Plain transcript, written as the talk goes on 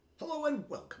Hello and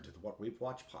welcome to the What We've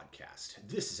Watched podcast.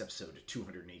 This is episode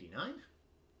 289.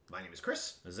 My name is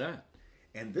Chris. What's that?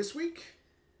 And this week,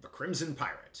 The Crimson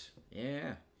Pirate.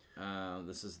 Yeah.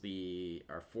 This is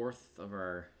our fourth of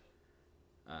our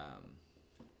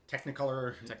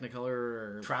Technicolor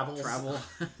travel,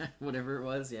 whatever it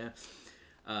was, yeah.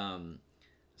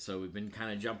 So we've been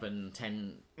kind of jumping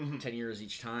 10 years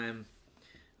each time.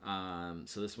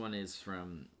 So this one is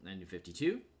from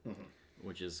 1952,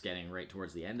 which is getting right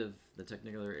towards the end of the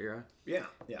Technicolor era. Yeah.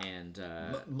 And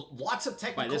lots of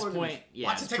Technicolor. by this point,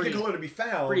 lots of Technicolor to be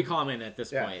found. Pretty common at this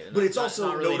point. But it's also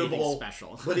not really notable.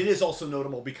 Special. But it is also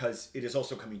notable because it is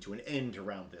also coming to an end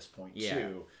around this point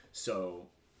too. So.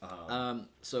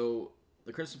 So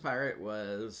The Crimson Pirate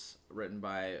was written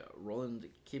by Roland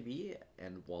Kibbe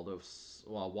and Waldo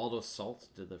Salt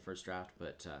did the first draft,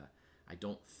 but I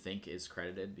don't think is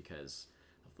credited because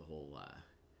of the whole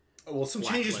some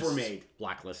changes were made.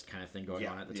 Blacklist kind of thing going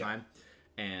on at the time.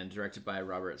 And directed by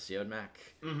Robert Siodmak.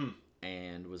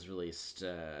 And was released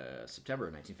September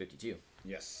 1952.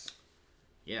 Yes.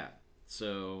 Yeah.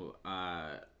 So,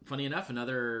 funny enough,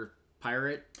 another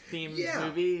pirate-themed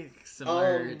movie,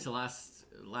 similar to last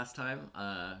time.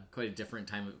 Quite a different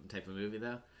type of movie,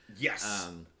 though. Yes.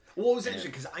 Well, it was interesting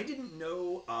because I didn't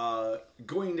know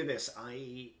going into this.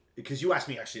 Because you asked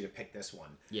me actually to pick this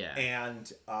one. Yeah.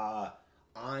 And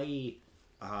I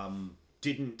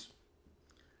didn't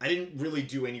really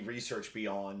do any research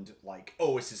beyond like,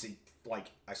 this is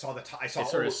I saw I saw it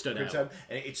sort of stood out,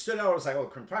 and it stood out. I was like,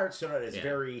 Crimson Pirate stood out as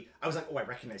very. I was like, I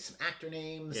recognize some actor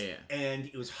names, and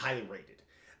it was highly rated.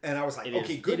 And I was like, good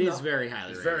enough. It is very highly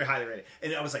rated. It's very highly rated.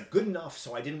 And I was like, good enough,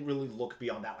 so I didn't really look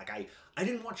beyond that. Like, I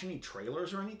didn't watch any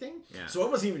trailers or anything. Yeah. So I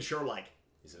wasn't even sure, like,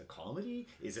 is it a comedy?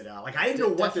 Is it I didn't know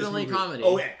what this movie... Definitely comedy.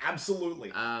 Oh, yeah,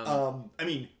 absolutely. I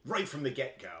mean, right from the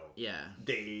get-go. Yeah.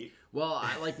 Well,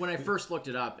 when I first looked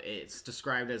it up, it's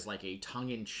described as, like, a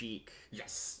tongue-in-cheek...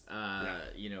 Yes. I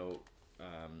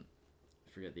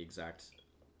forget the exact...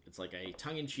 It's like a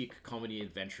tongue-in-cheek comedy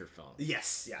adventure film.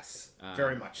 Yes.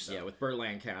 Very much so. Yeah, with Burt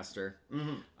Lancaster.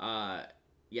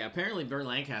 Apparently Burt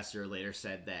Lancaster later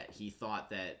said that he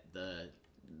thought that the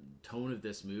tone of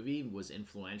this movie was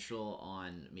influential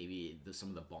on maybe some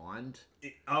of the Bond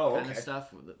kind of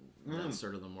stuff. That's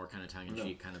sort of the more kind of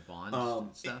tongue-in-cheek kind of Bond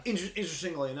stuff.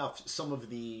 Interestingly enough, some of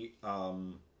the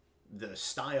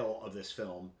style of this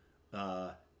film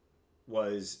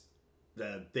was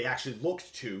they actually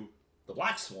looked to the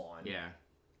Black Swan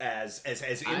as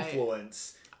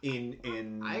influence in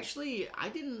I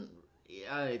didn't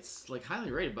it's like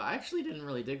highly rated, but I actually didn't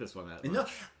really dig this one that much. No,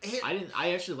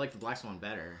 I actually liked the Black Swan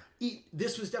better.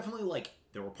 This was definitely like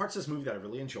there were parts of this movie that I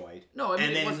really enjoyed. No, I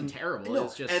mean it wasn't terrible. No, it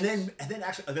was just and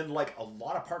then like a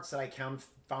lot of parts that I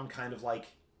found kind of like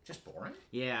just boring.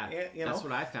 Yeah, that's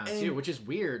what I found too, which is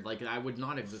weird. Like I would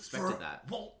not have expected that.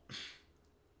 Well,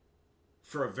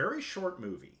 for a very short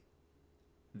movie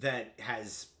that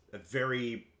has a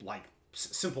very like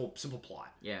simple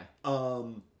plot. Yeah.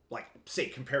 Like say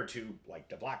compared to like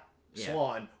the Black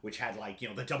Swan, which had like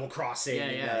the double crossing,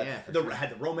 had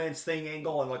the romance thing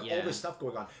angle and like all this stuff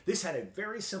going on. This had a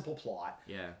very simple plot.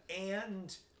 Yeah.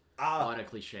 And a lot of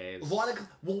cliches. I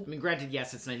mean, granted,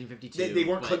 yes, it's 1952. They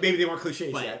weren't maybe they weren't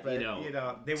cliches but, yet, but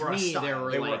they were to a me, style.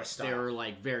 They were a style. They were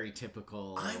like very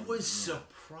typical. I was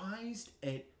surprised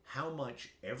at how much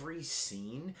every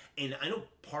scene, and I know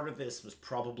part of this was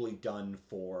probably done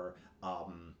for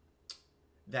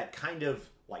that kind of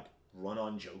like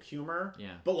run-on joke humor.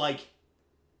 Yeah. But like,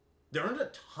 there aren't a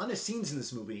ton of scenes in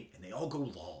this movie, and they all go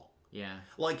long. Yeah.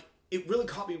 Like, it really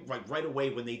caught me right away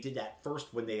when they did that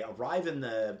first, when they arrive in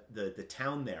the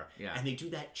town there, and they do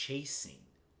that chase scene.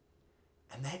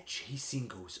 And that chase scene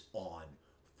goes on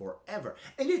forever.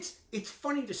 And it's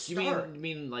funny to start. You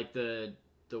mean like the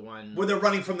one... When they're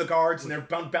running from the guards and they're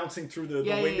bouncing through the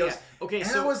windows. Yeah. Okay,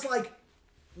 and I was like...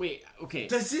 Wait, okay.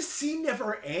 Does this scene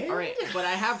never end? All right, but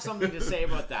I have something to say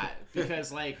about that.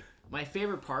 Because, like, my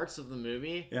favorite parts of the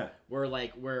movie were,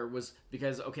 like, where it was...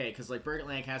 Because like, Burt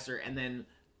Lancaster and then,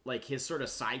 like, his sort of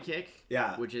sidekick.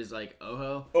 Yeah. Which is, like,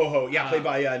 Oho. Played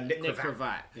by Nick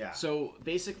Cravat. Yeah. So,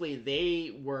 basically,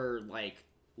 they were, like,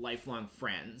 lifelong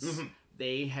friends. Mm-hmm.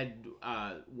 They had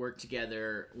worked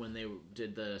together when they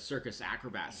did the circus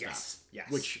acrobat stuff. Yes.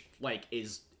 Which, like,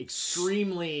 is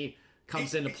extremely...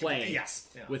 comes into play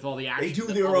with all the action. They do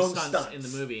their own stunts in the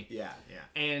movie. Yeah.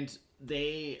 And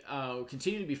they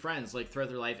continue to be friends like throughout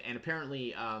their life. And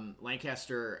apparently,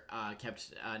 Lancaster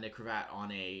kept Nick Cravat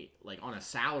on a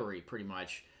salary pretty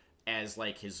much as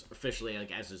like his officially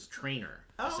like as his trainer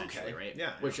essentially, right?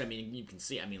 Yeah. Which I mean, you can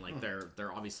see. I mean, like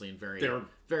they're obviously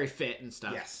very fit and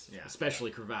stuff. Yes. Yeah.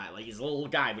 Especially Cravat. Like he's a little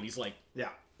guy, but he's like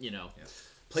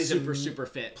plays super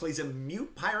fit. Plays a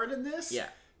mute pirate in this. Yeah.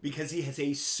 Because he has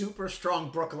a super strong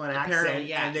Brooklyn accent. Apparently,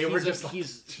 yeah. And they were just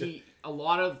a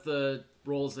lot of the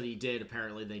roles that he did,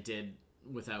 apparently they did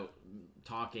without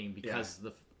talking because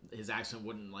his accent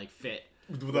wouldn't like fit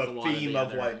with the theme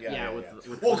of what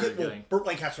Burt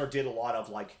Lancaster did a lot of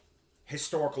like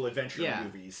historical adventure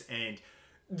movies, and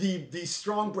the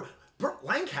strong Burt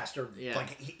Lancaster,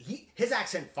 like his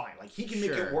accent fine, like he can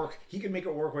make it work. He can make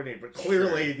it work with it, but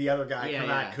clearly the other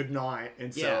guy could not,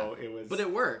 and so it was. But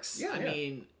it works. Yeah, I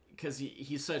mean, because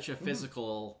he's such a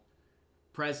physical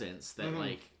presence that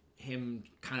like him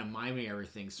kind of miming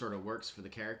everything sort of works for the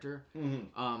character.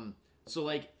 So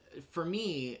like for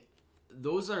me,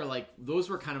 those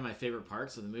were kind of my favorite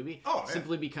parts of the movie.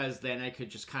 Simply because then I could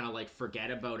just kind of like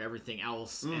forget about everything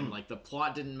else, and like the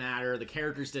plot didn't matter, the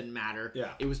characters didn't matter.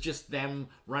 Yeah, it was just them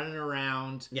running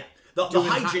around. Yeah, doing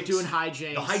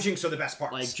hijinks. The hijinks are the best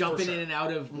parts. Like jumping in and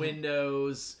out of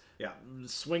windows. Yeah,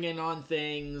 swinging on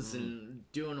things and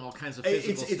doing all kinds of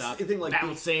physical stuff. It's like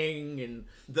bouncing and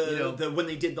the when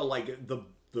they did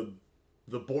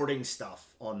the boarding stuff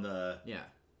on the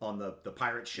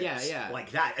pirate ships. Yeah. Like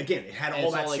that. Again, it had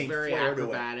all that same very flair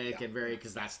acrobatic to it. And very,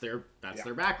 because that's their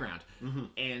background.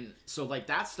 And so like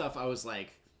that stuff, I was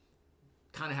like,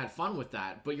 kind of had fun with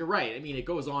that. But you're right. I mean, it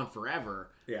goes on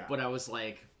forever. Yeah. But I was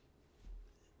like,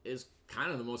 is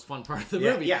kind of the most fun part of the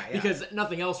movie. Yeah. Because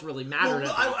nothing else really mattered.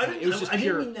 I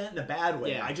didn't mean that in a bad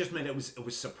way. Yeah. I just meant it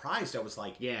was surprised. I was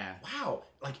like, wow,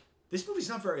 like, this movie's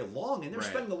not very long, and they're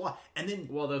spending a lot. And then,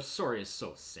 well, the story is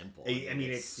so simple. I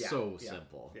mean, it's so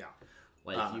simple. Yeah,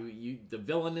 like the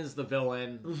villain is the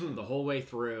villain the whole way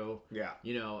through. Yeah,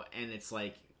 and it's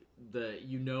like that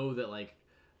like,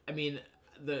 I mean,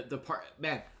 the part.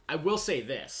 Man, I will say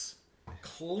this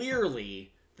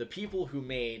clearly: the people who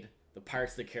made the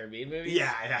Pirates of the Caribbean movies,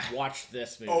 watched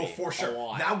this movie. Oh, for sure. A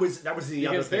lot. That was the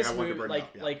other thing I wanted to bring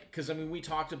up. Like, because I mean, we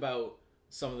talked about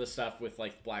some of the stuff with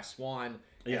like Black Swan.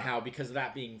 And how, because of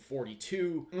that being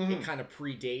 42, it kind of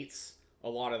predates a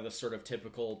lot of the sort of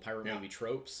typical pirate movie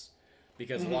tropes.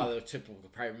 Because a lot of the typical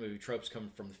pirate movie tropes come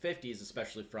from the 50s,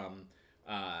 especially from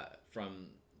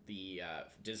the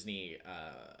Disney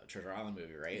Treasure Island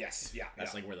movie, right? Yes, yeah.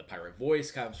 That's like where the pirate voice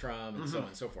comes from, and so on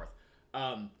and so forth.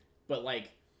 But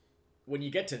like, when you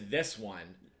get to this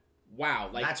one, wow,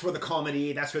 like that's where the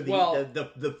comedy, that's where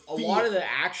the a lot of the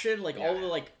action, like all the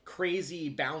like crazy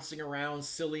bouncing around,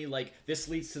 silly, like this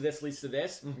leads to this leads to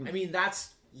this. I mean,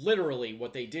 that's literally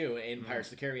what they do in Pirates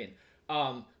of the Caribbean.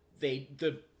 They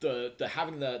the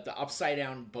having the upside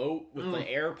down boat with the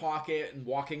air pocket and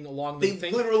walking along the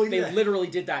thing. They literally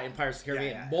did that in Pirates of the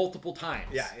Caribbean multiple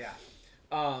times.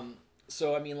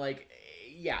 So I mean, like,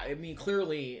 I mean,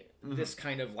 clearly. This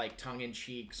kind of like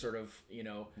tongue-in-cheek sort of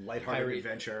lighthearted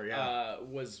adventure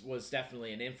was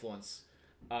definitely an influence,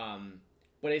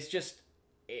 but it's just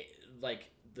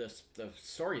like the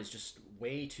story is just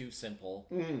way too simple.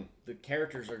 The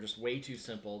characters are just way too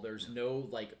simple. There's no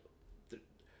like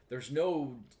there's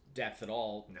no depth at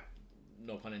all.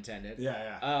 No pun intended.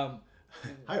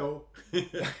 Hi-oh.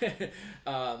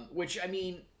 Which I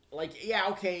mean, like,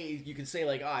 okay, you can say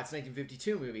like, it's a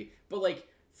 1952 movie, but like,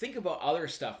 think about other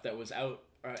stuff that was out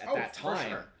at that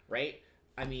time, right?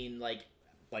 I mean, like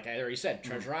I already said,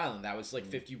 Treasure Island, that was like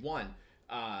 51,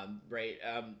 right?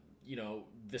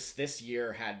 This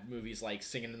year had movies like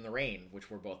Singing in the Rain,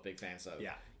 which we're both big fans of.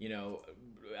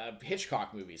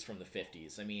 Hitchcock movies from the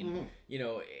 50s. I mean,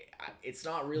 it's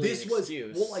not really an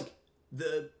excuse. Like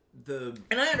the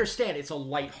and I understand it's a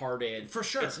lighthearted. For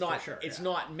sure. It's not. It's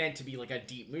not meant to be like a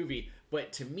deep movie,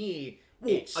 but to me.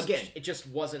 It just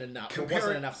wasn't enough. There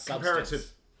wasn't enough substance. Compared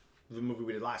to the movie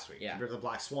we did last week, compared to the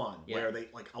Black Swan, where they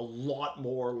like a lot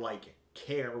more like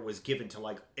care was given to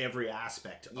like every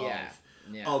aspect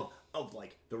of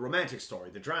like the romantic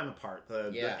story, the drama part,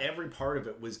 the every part of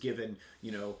it was given.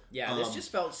 This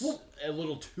just felt a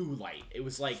little too light. It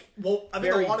was like I think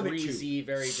very a lot of breezy, it too.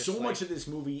 Very just so much of this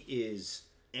movie is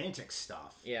antic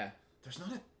stuff. There's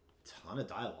not a ton of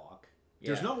dialogue.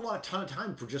 There's not a ton of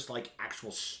time for just like actual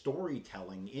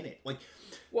storytelling in it. Like,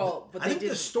 but I think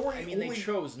the story. I mean, they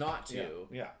chose not to.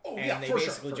 And they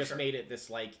basically just made it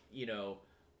this like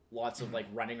lots of like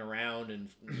running around and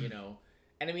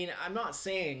and I mean, I'm not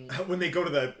saying when they go to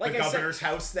the governor's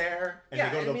house there and they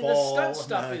go to the ball. The stunt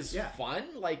stuff is fun.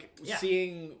 Like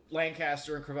seeing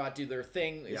Lancaster and Cravat do their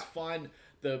thing is fun.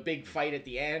 The big fight at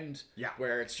the end,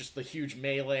 where it's just the huge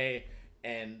melee.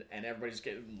 And everybody's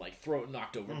getting like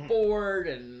knocked overboard,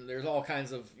 and there's all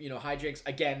kinds of hijinks.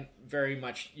 Again, very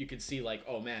much you can see like,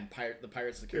 oh man, the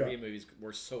Pirates of the Caribbean movies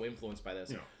were so influenced by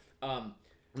this.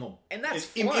 Well, and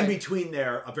that's in between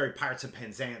there, a very Pirates of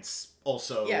Penzance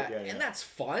also. Yeah, and that's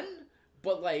fun,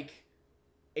 but like,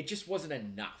 it just wasn't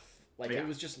enough. Like it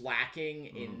was just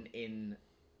lacking in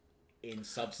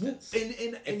substance. Well,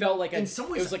 it felt like in some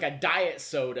ways, it was like a diet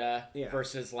soda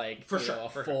versus like for sure, a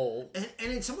full.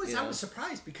 And in some ways, I was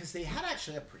surprised because they had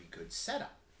actually a pretty good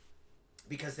setup.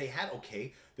 Because they had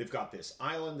they've got this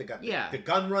island, they got the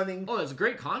gun running. Oh, it's a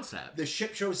great concept. The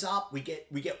ship shows up. We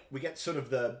get sort of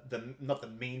the not the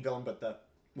main villain, but the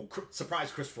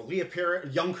surprise Christopher Lee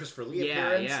appearance, young Christopher Lee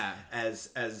appearance. Yeah.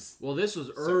 As well, this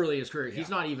was early in his career. He's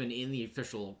not even in the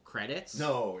official credits.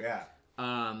 No, yeah.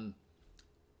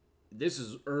 This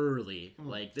is early.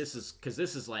 Like this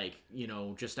is like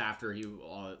just after he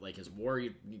like his war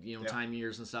time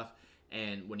years and stuff.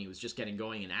 And when he was just getting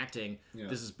going and acting,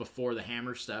 this is before the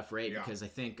Hammer stuff, right? Yeah. Because I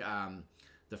think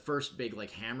the first big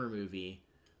like Hammer movie,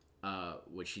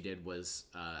 which he did was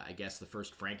I guess the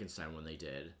first Frankenstein one they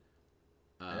did,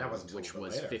 which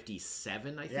was later.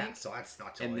 57, I think. Yeah, so that's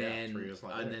not till 3 years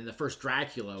later. And then the first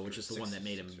Dracula, which is the one that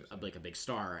made him like a big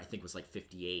star, I think was like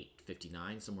 58,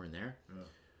 59, somewhere in there. Yeah.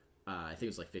 I think it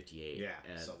was like 58. Yeah,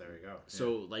 so there you go.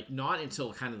 So like not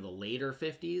until kind of the later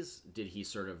 50s did he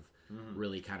sort of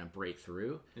really kind of break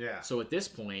through. Yeah. So at this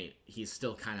point, he's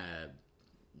still kind of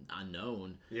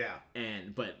unknown. Yeah.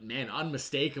 But man,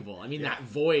 unmistakable. I mean, that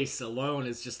voice alone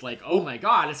is just like, oh my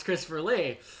God, it's Christopher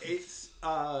Lee. It's.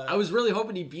 I was really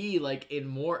hoping he'd be like in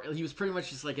more. He was pretty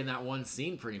much just like in that one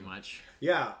scene, pretty much.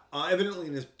 Yeah. Evidently,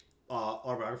 in his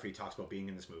autobiography, he talks about being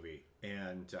in this movie.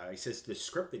 And he says the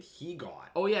script that he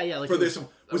got. Oh yeah, like for this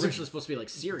was originally supposed to be like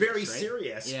serious, very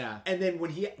serious. Yeah. And then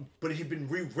but it had been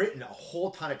rewritten a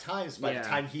whole ton of times by the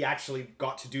time he actually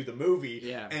got to do the movie.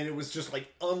 Yeah. And it was just like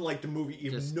unlike the movie.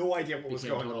 You have no idea what was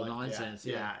going on. Total nonsense.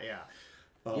 Yeah.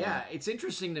 It's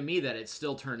interesting to me that it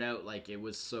still turned out like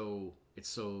it's so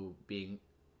being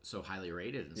so highly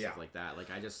rated and stuff like that. Like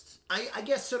I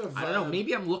guess sort of I don't know.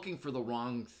 Maybe I'm looking for the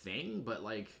wrong thing, but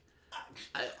like.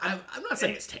 I'm not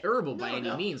saying it's terrible by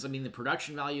any means. I mean, the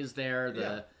production value is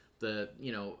there. The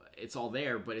it's all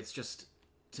there, but it's just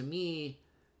to me,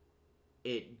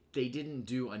 they didn't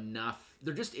do enough.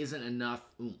 There just isn't enough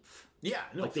oomph. Yeah,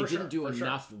 no, like they didn't do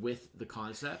enough with the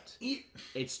concept.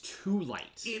 It's too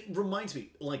light. It reminds me,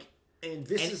 like, and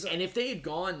if they had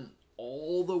gone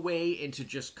all the way into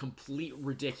just complete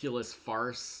ridiculous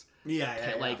farce,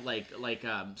 like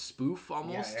spoof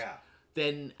almost. Yeah.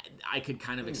 Then I could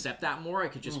kind of accept that more. I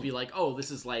could just be like, oh,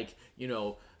 this is like,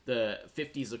 the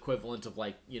 50s equivalent of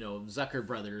like, Zucker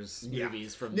Brothers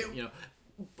movies from,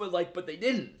 but they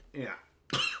didn't. Yeah.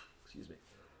 Excuse me.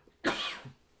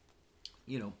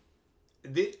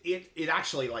 It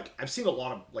actually, like, I've seen a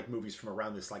lot of like movies from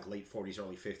around this like late 40s,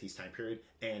 early 50s time period,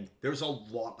 and there's a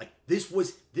lot like this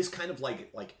kind of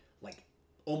like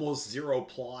almost zero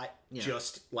plot,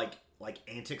 just like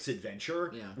antics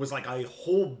adventure was like a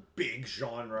whole big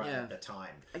genre at the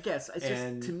time. I guess it's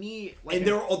just to me, like, and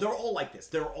they're all like this.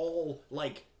 They're all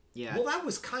like, well, that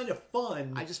was kind of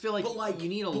fun. I just feel like, you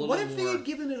need a little. What if they had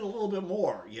given it a little bit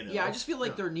more? Yeah, I just feel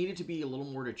like there needed to be a little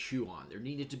more to chew on. There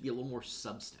needed to be a little more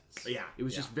substance. Yeah, it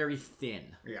was just very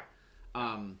thin. Yeah.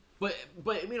 But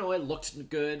it looked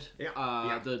good.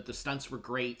 Yeah. The stunts were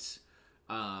great.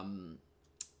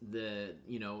 That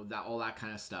all that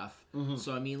kind of stuff. Mm-hmm.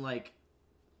 So I mean, like,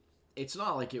 it's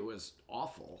not like it was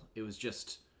awful. It was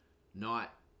just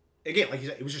not. Again, like you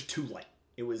said, it was just too light.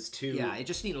 It was too. Yeah, it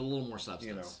just needed a little more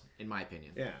substance, in my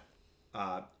opinion. Yeah.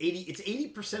 It's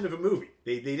 80% of a movie.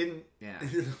 They didn't. Yeah.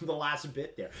 The last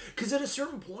bit there, because at a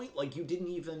certain point, like, you didn't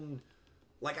even.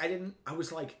 Like, I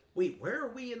was like, wait, where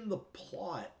are we in the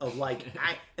plot of, like,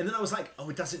 and then I was like, oh,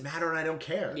 it doesn't matter and I don't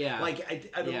care. Yeah. Like,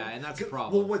 I don't. Yeah, and that's a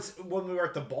problem. Well, when we were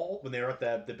at the ball, when they were at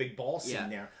the big ball scene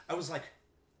there, I was like,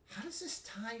 how does this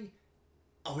tie?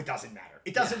 Oh, it doesn't matter.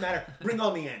 It doesn't matter. Bring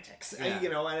on the antics. Yeah.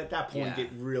 And at that point,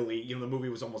 it really, the movie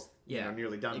was almost,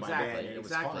 nearly done by then. And it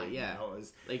was fine. Yeah. It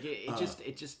was, like,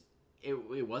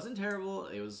 it wasn't terrible.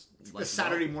 It was like the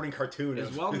Saturday morning cartoon. It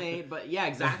was well made, but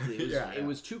exactly. It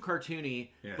was too cartoony,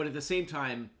 but at the same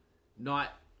time,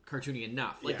 not cartoony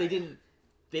enough. Like, they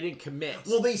didn't commit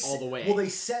all the way. Well, they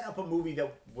set up a movie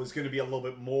that was going to be a little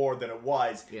bit more than it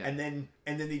was, and then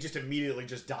they just immediately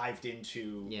just dived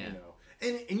into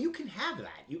and you can have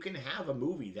that. You can have a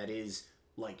movie that is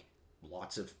like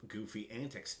lots of goofy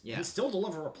antics and still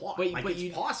deliver a plot. But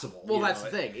it's possible. Well, that's the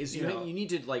thing is you need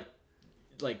to like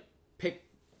pick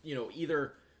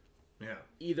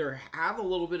either have a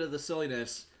little bit of the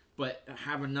silliness but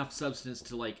have enough substance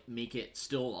to like make it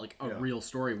still like a real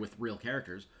story with real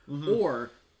characters,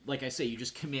 or like I say, you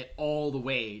just commit all the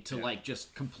way to like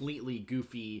just completely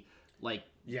goofy like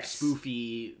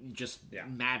spoofy, just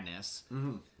madness,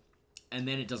 and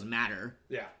then it doesn't matter.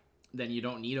 Yeah. Then you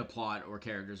don't need a plot or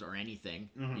characters or anything.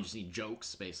 You just need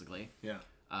jokes, basically. Yeah.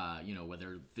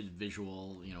 Whether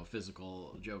visual,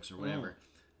 physical jokes or whatever.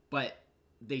 But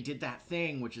they did that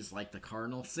thing, which is like the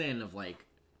cardinal sin of like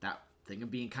that thing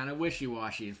of being kind of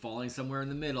wishy-washy and falling somewhere in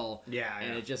the middle. Yeah.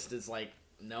 And it just is like,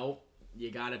 nope,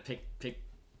 you gotta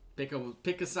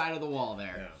pick a side of the wall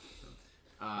there.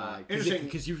 Yeah.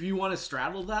 Because if you want to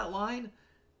straddle that line,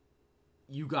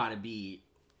 you gotta be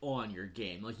on your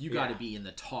game. Like, you got to be in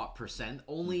the top percent.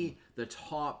 Only the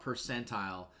top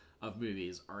percentile of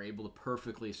movies are able to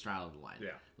perfectly straddle the line. Yeah.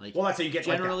 Like, well, that's how you get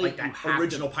generally like that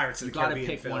original Pirates of the Caribbean. You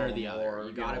got to pick one or the other.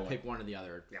 You got to like, pick one or the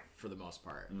other for the most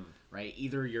part, right?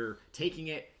 Either you're taking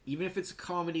it, even if it's a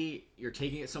comedy, you're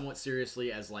taking it somewhat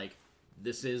seriously as like,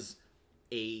 this is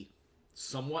a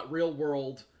somewhat real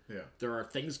world. Yeah. There are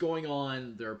things going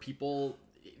on. There are people.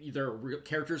 Either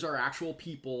characters are actual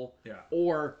people,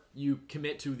 or you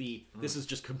commit to this is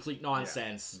just complete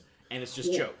nonsense, and it's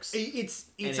just jokes. It's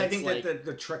I think like, that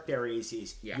the trick there is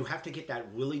you have to get that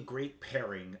really great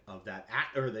pairing of that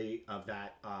actor is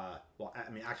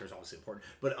obviously important,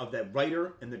 but of the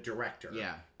writer and the director.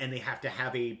 Yeah. And they have to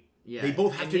have they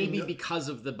both have and to maybe because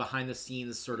of the behind the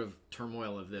scenes sort of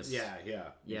turmoil of this.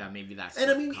 Yeah, maybe that's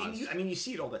you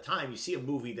see it all the time. You see a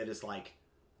movie that is like,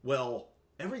 well,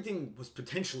 everything was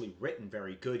potentially written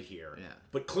very good here,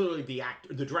 but clearly the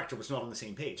director was not on the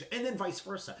same page, and then vice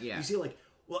versa. Yeah. You see, like,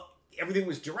 well, everything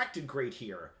was directed great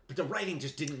here, but the writing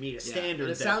just didn't meet a standard.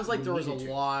 And it sounds like there was a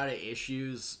lot of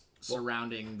issues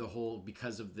surrounding the whole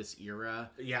because of this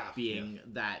era. Being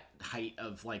that height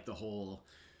of like the whole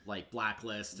like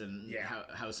Blacklist and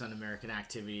House Un-American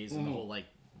Activities and the whole like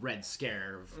Red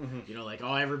Scare of like,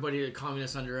 oh, everybody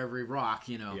communists under every rock,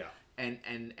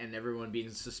 And everyone being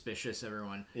suspicious,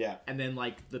 and then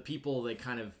like the people that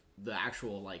kind of the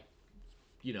actual like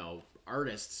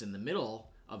artists in the middle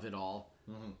of it all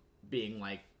being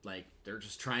like they're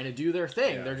just trying to do their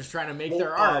thing, they're just trying to make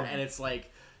their art, and it's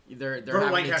like they're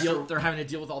having to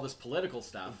deal with all this political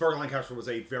stuff. Burt Lancaster was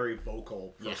a very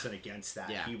vocal person against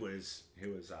that. He was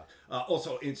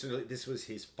also incidentally, this was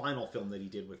his final film that he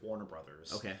did with Warner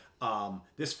Brothers. Okay.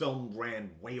 This film ran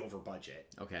way over budget.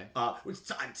 Okay.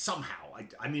 Somehow,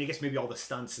 I guess maybe all the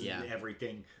stunts and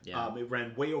everything. Yeah. It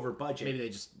ran way over budget. Maybe they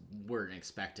just weren't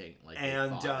expecting they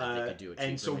thought that they could do it cheaper,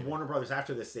 and so maybe. Warner Brothers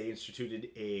after this they instituted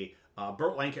a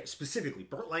Burt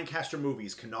Lancaster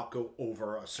movies cannot go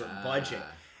over a certain budget,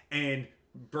 and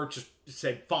Burt just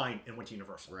said fine and went to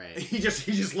Universal. Right. He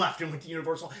just left and went to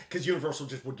Universal because Universal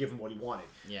just would give him what he wanted.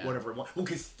 Yeah. Whatever he wanted. Well,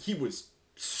 because he was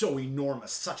so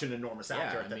enormous, such an enormous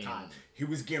actor at the time. He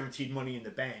was guaranteed money in the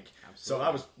bank. Absolutely. So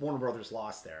that was Warner Brothers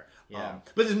lost there. Yeah.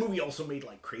 But this movie also made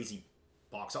like crazy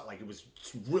box up. Like it was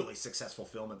a really successful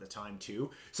film at the time too.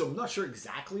 So I'm not sure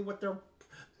exactly what their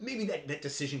maybe that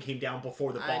decision came down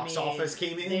before the box office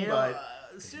came in, but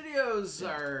studios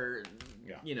are.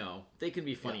 They can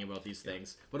be funny about these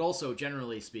things, but also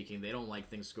generally speaking, they don't like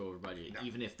things to go over budget,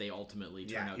 even if they ultimately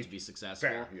turn out to be successful.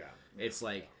 Fair, it's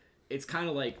like it's kind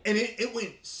of like, and it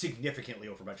went significantly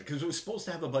over budget because it was supposed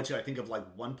to have a budget, I think, of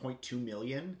like 1.2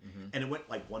 million, and it went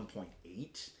like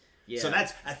 1.8. Yeah. So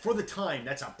that's for the time.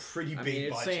 That's a pretty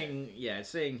big budget. It's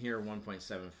saying here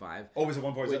 1.75. Oh, is it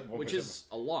 1.7? Which is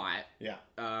a lot. Yeah.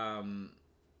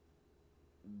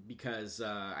 Because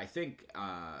I think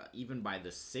even by the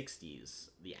 60s,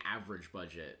 the average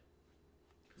budget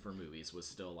for movies was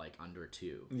still like under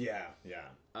 2. Yeah.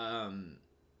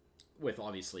 With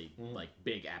obviously like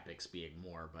big epics being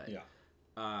more, but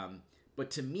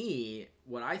but to me,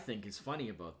 what I think is funny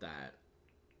about that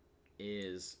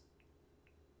is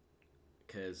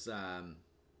because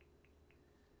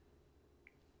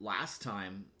last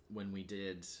time when we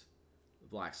did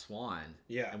Black Swan,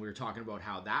 and we were talking about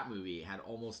how that movie had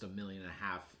almost $1.5 million.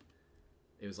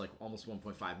 It was like almost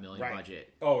 1.5 million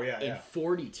budget. Oh yeah, in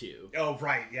 42. Oh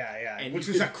right, yeah. And which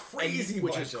was a crazy budget.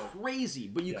 Which is crazy,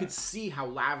 but you could see how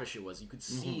lavish it was. You could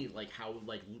see like how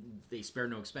like they spared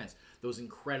no expense. Those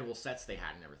incredible sets they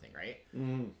had and everything, right?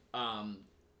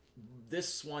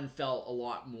 This one felt a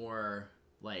lot more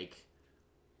like,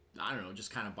 I don't know,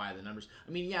 just kind of by the numbers.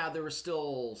 I mean, there were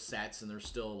still sets and there's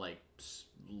still like,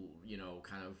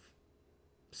 kind of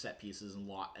set pieces and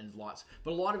lots,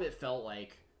 but a lot of it felt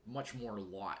like much more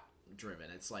lot driven.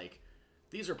 It's like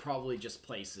these are probably just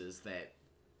places that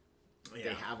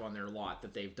they have on their lot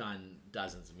that they've done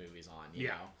dozens of movies on, you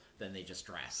know, then they just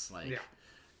dress like,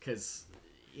 because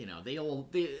all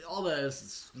the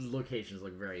locations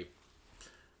look very,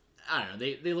 I don't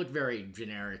know. They look very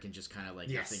generic and just kind of like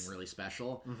Yes. nothing really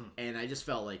special. Mm-hmm. And I just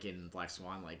felt like in Black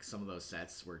Swan, like some of those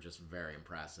sets were just very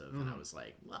impressive. And I was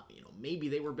like, well, you know, maybe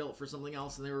they were built for something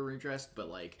else and they were redressed, but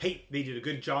like, Hey, they did a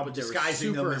good job of they were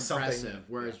disguising them super as something. impressive.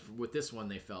 Whereas with this one,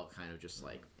 they felt kind of just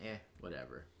like,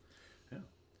 whatever.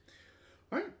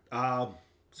 All right.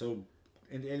 So,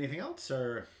 anything else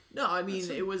or? No, I mean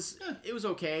it was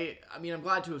okay. I mean, I'm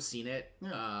glad to have seen it.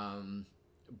 Yeah.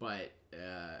 But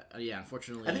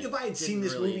unfortunately, I think if I had seen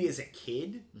this movie as a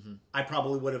kid, I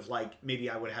probably would have maybe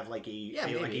I would have like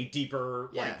a deeper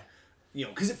like. You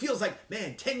know, because it feels like,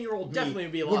 man, 10-year-old definitely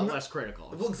would be a lot less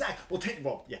critical. Well, exactly.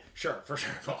 Well, yeah, sure, for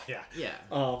sure. Well, yeah. Yeah.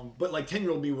 But like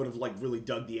 10-year-old me would have like really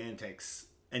dug the antics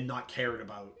and not cared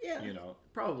about, you know.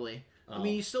 Probably. I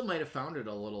mean, you still might have found it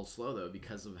a little slow though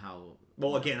because of how.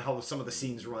 Well, again, how some of the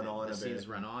scenes run on. The scenes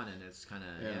run on, and it's kind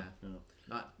of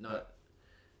not.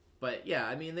 But yeah,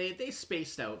 I mean, they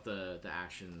spaced out the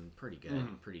action pretty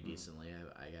good, pretty decently,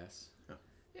 I guess.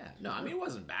 Yeah. No, I mean, it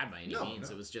wasn't bad by any means.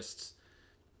 No. It was just.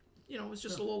 You know, it was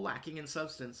just a little lacking in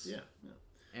substance. Yeah.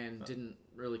 And didn't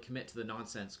really commit to the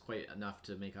nonsense quite enough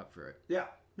to make up for it. Yeah.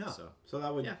 No. So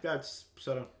that would that's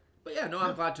sort of. But yeah, no,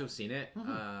 I'm glad to have seen it.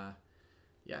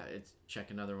 It's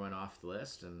check another one off the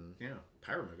list, and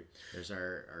Pyro movie. There's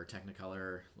our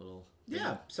Technicolor little.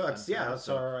 So that's that's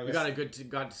our. We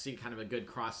got to see kind of a good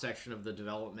cross section of the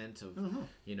development of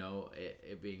you know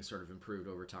it being sort of improved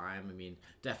over time. I mean,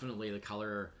 definitely the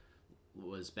color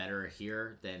was better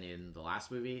here than in the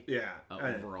last movie.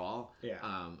 Overall.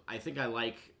 I think I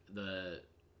like the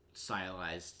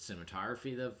stylized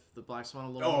cinematography of the Black Swan a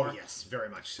little more. Oh yes, very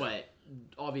much so. But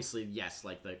obviously, yes,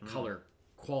 like the color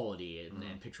quality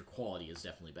and picture quality is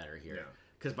definitely better here. Yeah.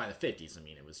 Because by the 50s, I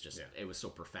mean, it was just it was so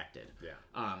perfected. Yeah.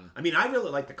 I mean, I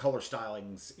really like the color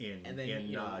stylings in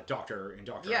Doctor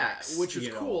yeah, X, which was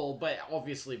cool, but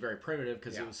obviously very primitive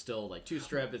because it was still like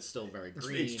two-strip. It's still very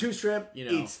green. It's two-strip.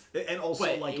 You know, and also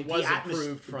but like it was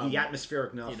improved from the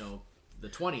atmospheric enough. You know, the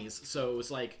 20s. So it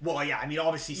was like. Well, yeah. I mean,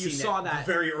 obviously, you saw that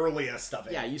very earliest of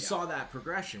it. Yeah, you saw that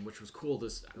progression, which was cool.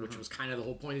 Which was kind of the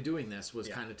whole point of doing this was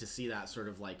kind of to see that sort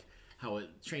of like how it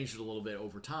changed it a little bit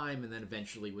over time, and then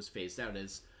eventually was phased out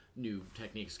as new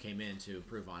techniques came in to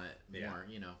improve on it more,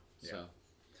 you know. So,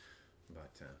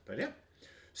 but yeah.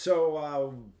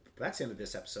 So that's the end of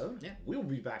this episode. Yeah, we'll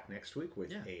be back next week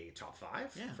with a top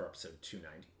 5 for episode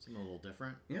 290. Something a little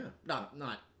different. Yeah, not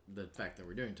the fact that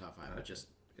we're doing top 5, but just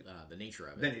the nature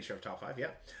of it. The nature of top 5. Yeah,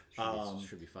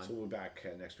 should be fun. So we'll be back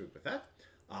next week with that.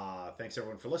 Thanks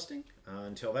everyone for listening.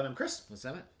 Until then, I'm Chris. Let's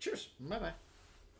have it. Cheers. Bye bye.